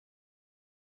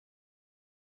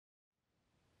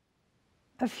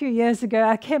A few years ago,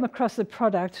 I came across a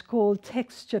product called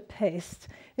texture paste.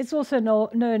 It's also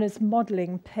known as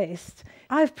modeling paste.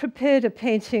 I've prepared a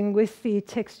painting with the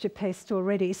texture paste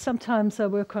already. Sometimes I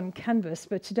work on canvas,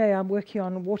 but today I'm working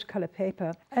on watercolor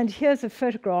paper. And here's a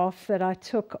photograph that I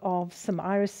took of some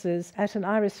irises at an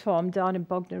iris farm down in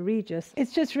Bognor Regis.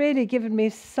 It's just really given me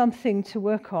something to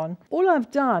work on. All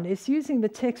I've done is, using the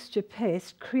texture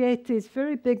paste, create these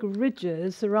very big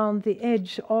ridges around the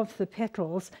edge of the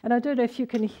petals. And I don't know if you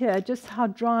can hear just how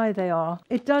dry they are.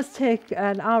 It does take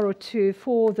an hour or two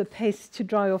for the paste to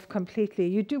dry off completely.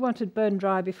 You do want it bone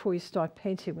dry before you start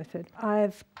painting with it.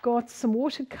 I've got some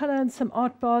watercolor and some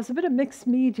Artbars, a bit of mixed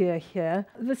media here.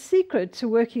 The secret to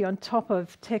working on top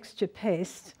of texture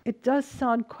paste, it does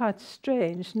sound quite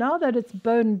strange. Now that it's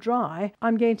bone dry,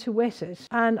 I'm going to wet it.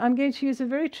 And I'm going to use a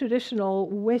very traditional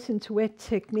wet into wet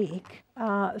technique.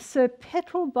 So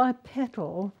petal by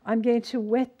petal, I'm going to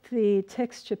wet the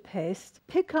texture paste,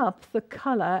 pick up the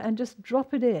color and just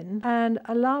drop it in and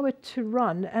allow it to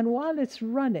run. And while it's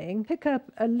running, pick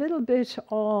up a little bit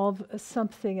of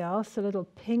something else, a little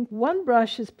pink. One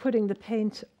brush is putting the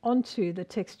paint onto the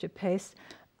texture paste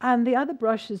and the other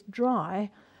brush is dry.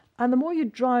 And the more you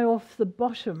dry off the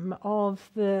bottom of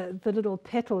the little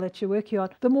petal that you're working on,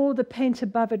 the more the paint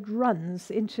above it runs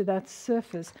into that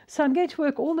surface. So I'm going to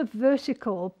work all the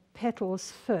vertical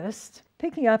petals first,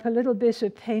 picking up a little bit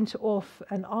of paint off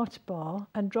an art bar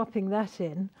and dropping that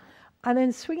in, and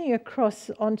then swinging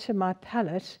across onto my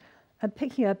palette and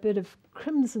picking up a bit of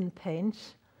crimson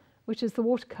paint, which is the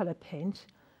watercolor paint,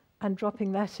 and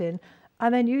dropping that in.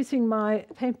 And then using my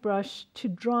paintbrush to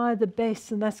dry the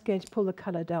base, and that's going to pull the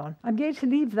color down. I'm going to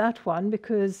leave that one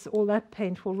because all that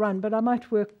paint will run, but I might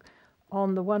work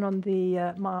on the one on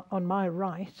on my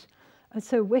right. And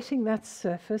so wetting that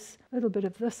surface, a little bit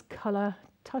of this color,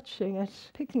 touching it,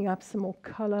 picking up some more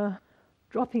color,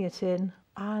 dropping it in,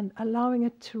 and allowing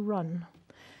it to run.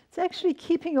 It's actually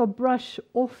keeping your brush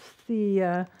off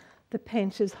the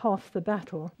paint is half the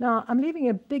battle. Now I'm leaving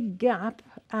a big gap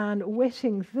and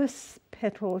wetting this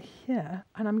petal here,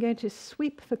 and I'm going to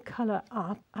sweep the color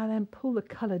up and then pull the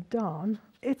color down.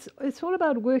 It's all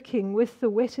about working with the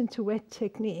wet into wet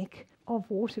technique of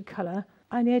watercolor,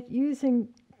 and yet using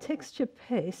texture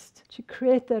paste to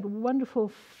create that wonderful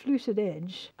fluted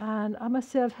edge. And I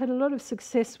must say I've had a lot of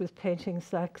success with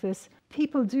paintings like this.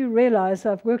 People do realize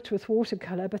I've worked with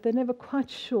watercolor, but they're never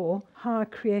quite sure how I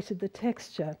created the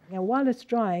texture. Now while it's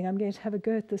drying, I'm going to have a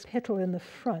go at this petal in the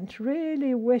front,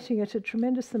 really wetting it a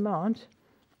tremendous amount,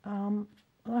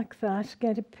 like that.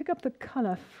 Going to pick up the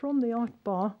color from the art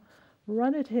bar,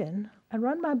 run it in, and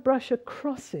run my brush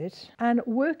across it, and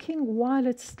working while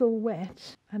it's still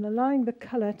wet and allowing the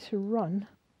color to run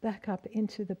back up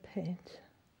into the paint,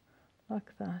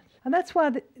 like that. And that's why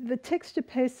the texture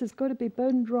paste has got to be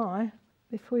bone dry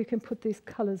before you can put these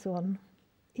colors on.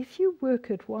 If you work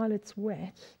it while it's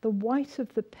wet, the white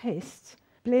of the paste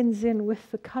blends in with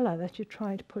the color that you're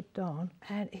trying to put down,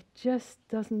 and it just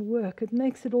doesn't work. It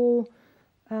makes it all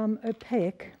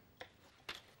opaque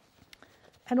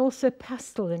and also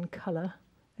pastel in color,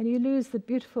 and you lose the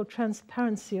beautiful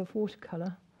transparency of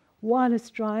watercolor. While it's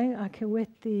drying, I can wet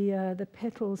the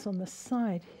petals on the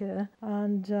side here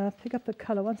and pick up the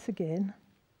color once again,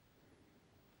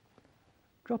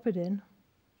 drop it in.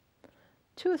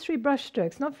 2 or 3 brush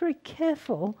strokes, not very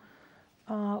careful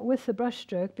with the brush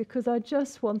stroke because I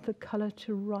just want the color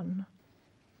to run.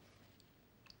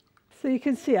 So you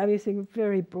can see I'm using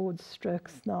very broad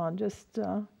strokes now and just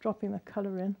dropping the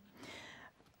color in.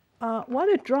 While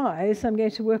it dries, I'm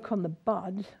going to work on the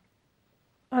bud,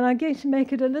 and I'm going to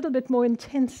make it a little bit more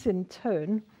intense in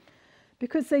tone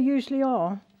because they usually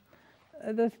are.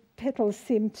 The petals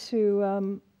seem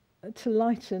to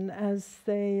lighten as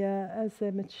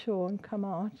they mature and come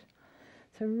out.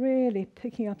 So really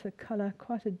picking up the color,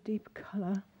 quite a deep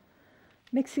color.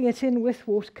 Mixing it in with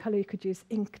watercolor, you could use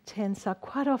ink tints. I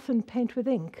quite often paint with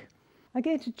ink. I'm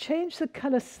going to change the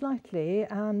color slightly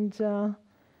and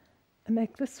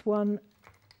make this one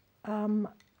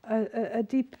a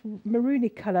deep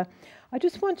maroony color. I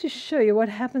just want to show you what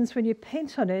happens when you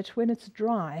paint on it when it's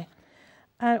dry.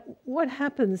 What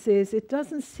happens is it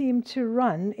doesn't seem to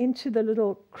run into the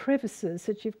little crevices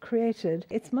that you've created.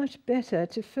 It's much better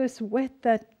to first wet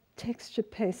that texture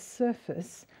paste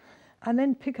surface and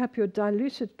then pick up your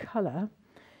diluted color.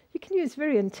 You can use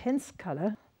very intense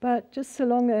color, but just so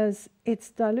long as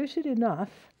it's diluted enough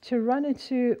to run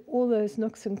into all those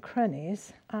nooks and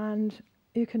crannies, and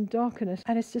you can darken it,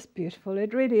 and it's just beautiful.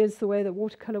 It really is the way that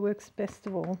watercolor works best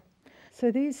of all.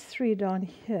 So these 3 down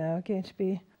here are going to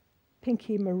be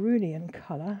pinky maroony in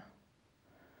color,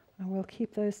 and we'll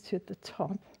keep those 2 at the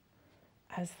top.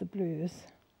 as the blues.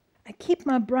 I keep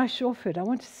my brush off it. I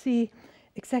want to see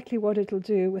exactly what it'll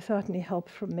do without any help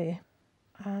from me.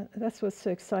 That's what's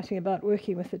so exciting about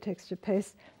working with the texture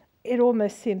paste. It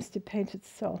almost seems to paint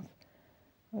itself,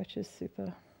 which is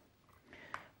super.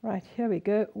 Right, here we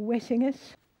go, wetting it,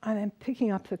 and then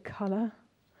picking up the colour,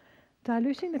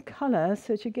 diluting the colour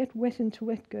so that you get wet into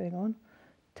wet going on,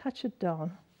 touch it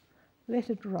down, let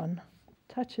it run,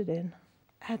 touch it in,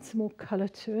 add some more colour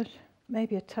to it,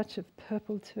 maybe a touch of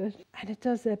purple to it, and it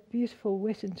does that beautiful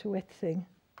wet into wet thing.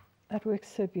 That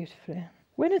works so beautifully.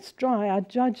 When it's dry, I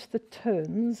judge the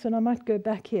tones, and I might go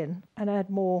back in and add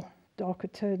more darker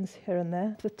tones here and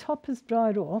there. The top has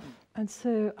dried off, and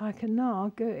so I can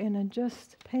now go in and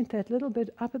just paint that little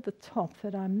bit up at the top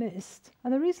that I missed.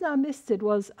 And the reason I missed it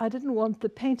was I didn't want the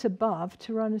paint above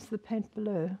to run into the paint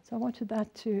below. So I wanted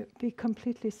that to be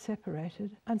completely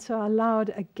separated. And so I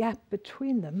allowed a gap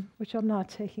between them, which I'm now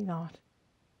taking out.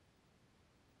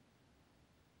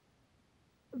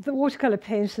 The watercolour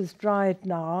paint has dried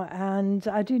now, and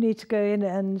I do need to go in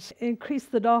and increase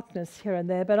the darkness here and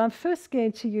there, but I'm first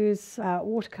going to use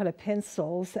watercolour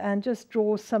pencils and just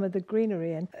draw some of the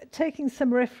greenery in, taking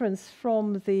some reference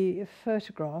from the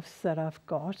photographs that I've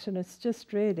got, and it's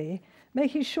just really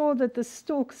making sure that the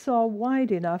stalks are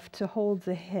wide enough to hold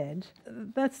the head.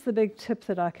 That's the big tip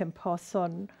that I can pass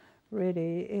on,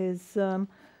 really, is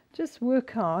just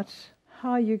work out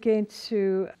how you're going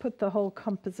to put the whole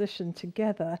composition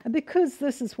together. And because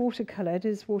this is watercolour, it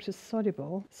is water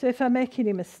soluble. So if I make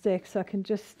any mistakes, I can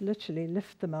just literally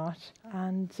lift them out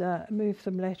and move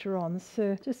them later on.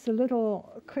 So just a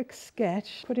little quick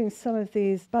sketch, putting some of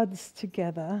these buds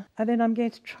together. And then I'm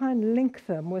going to try and link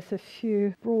them with a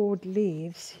few broad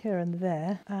leaves here and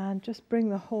there and just bring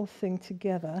the whole thing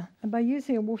together. And by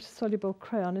using a water soluble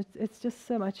crayon, it's just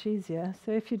so much easier.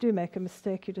 So if you do make a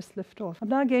mistake, you just lift off. I'm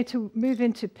now going to move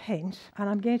into paint, and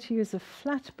I'm going to use a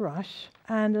flat brush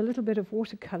and a little bit of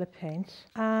watercolor paint,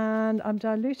 and I'm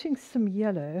diluting some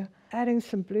yellow, adding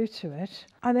some blue to it,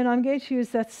 and then I'm going to use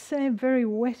that same very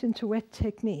wet into wet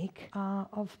technique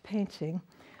of painting.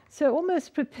 So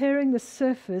almost preparing the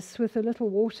surface with a little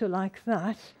water like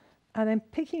that, and then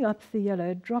picking up the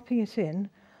yellow, dropping it in,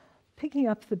 picking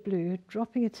up the blue,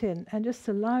 dropping it in, and just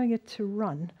allowing it to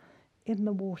run in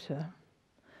the water.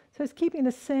 So it's keeping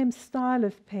the same style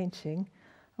of painting.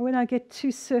 And when I get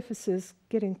two surfaces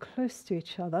getting close to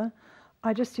each other,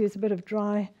 I just use a bit of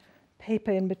dry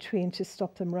paper in between to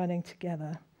stop them running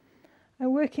together.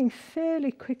 And working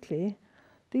fairly quickly,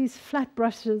 these flat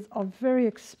brushes are very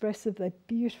expressive. They're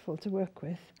beautiful to work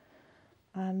with.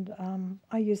 And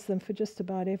I use them for just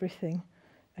about everything.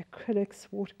 Acrylics,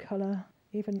 watercolor,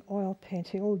 even oil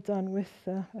painting, all done with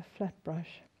a flat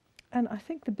brush. And I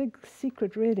think the big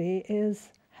secret really is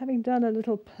having done a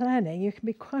little planning, you can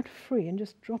be quite free and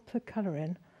just drop the colour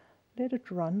in, let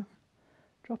it run,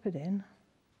 drop it in,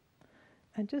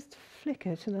 and just flick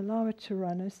it and allow it to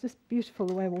run. It's just beautiful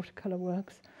the way watercolour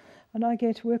works. And I'm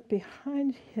going to work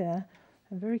behind here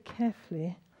and very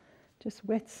carefully just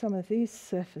wet some of these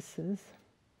surfaces.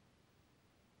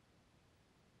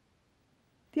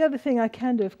 The other thing I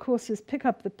can do, of course, is pick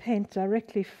up the paint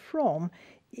directly from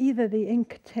either the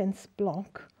Inktense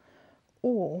block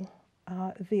or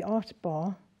the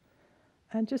Artbar,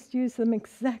 and just use them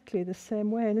exactly the same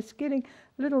way. And it's getting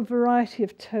a little variety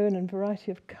of tone and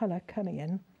variety of colour coming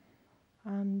in.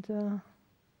 And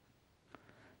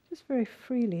just very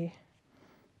freely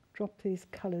drop these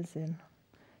colours in.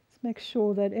 Just make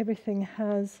sure that everything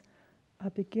has a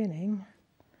beginning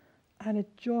and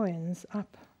it joins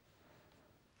up.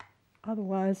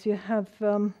 Otherwise you have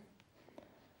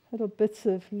little bits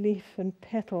of leaf and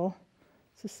petal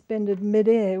suspended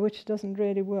mid-air, which doesn't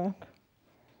really work.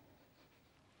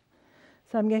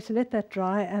 So I'm going to let that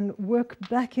dry and work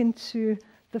back into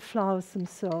the flowers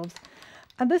themselves.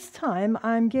 And this time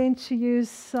I'm going to use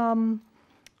some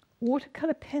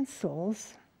watercolor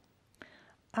pencils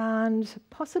and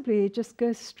possibly just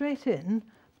go straight in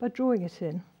by drawing it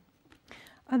in.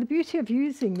 And the beauty of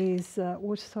using these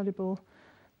water-soluble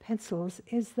pencils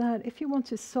is that if you want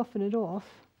to soften it off,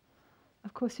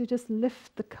 of course you just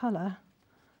lift the color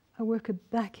and work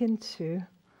it back into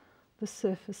the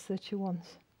surface that you want.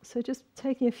 So just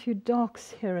taking a few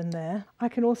darks here and there. I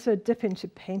can also dip into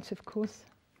paint, of course,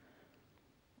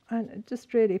 and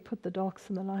just really put the darks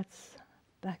and the lights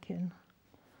back in.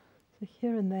 So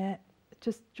here and there,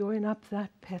 just join up that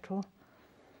petal.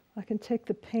 I can take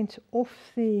the paint off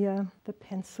the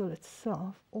pencil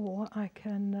itself, or I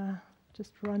can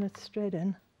just run it straight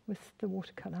in with the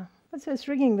watercolor. And so it's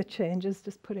rigging the changes,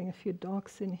 just putting a few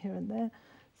darks in here and there,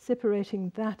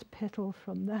 separating that petal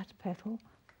from that petal,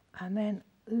 and then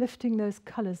lifting those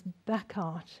colours back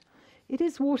out. It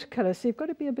is watercolour, so you've got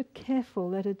to be a bit careful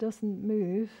that it doesn't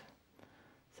move.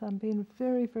 So I'm being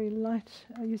very, very light,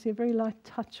 using a very light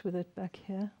touch with it back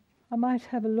here. I might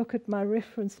have a look at my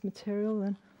reference material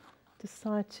and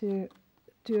decide to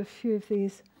do a few of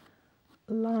these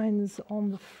lines on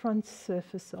the front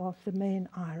surface of the main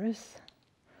iris.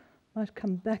 Might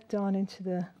come back down into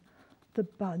the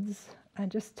buds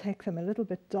and just take them a little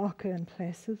bit darker in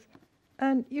places.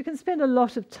 And you can spend a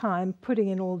lot of time putting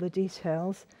in all the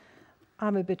details.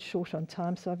 I'm a bit short on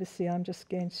time, so obviously I'm just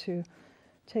going to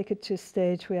take it to a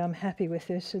stage where I'm happy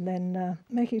with it, and then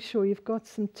making sure you've got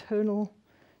some tonal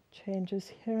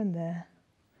changes here and there,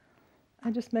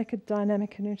 and just make it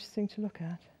dynamic and interesting to look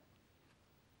at.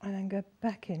 And then go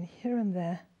back in here and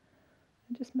there,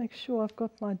 and just make sure I've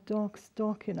got my darks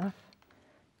dark enough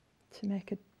to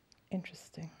make it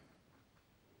interesting.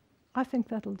 I think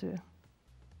that'll do.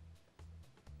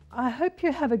 I hope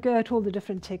you have a go at all the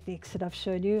different techniques that I've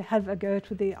shown you. Have a go at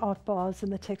with the Artbars and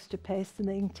the texture paste and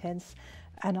the Inktense,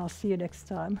 and I'll see you next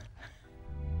time.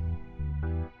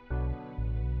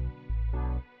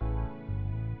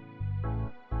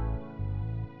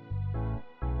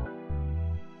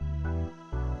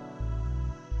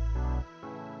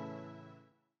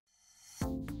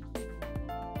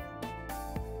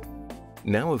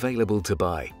 Now available to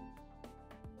buy.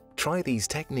 Try these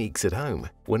techniques at home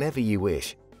whenever you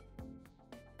wish.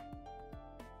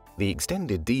 The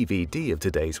extended DVD of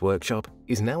today's workshop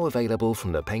is now available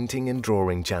from the Painting and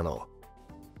Drawing channel.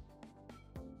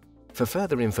 For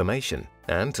further information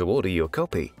and to order your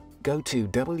copy, go to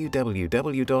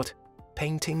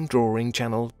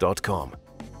www.paintingdrawingchannel.com.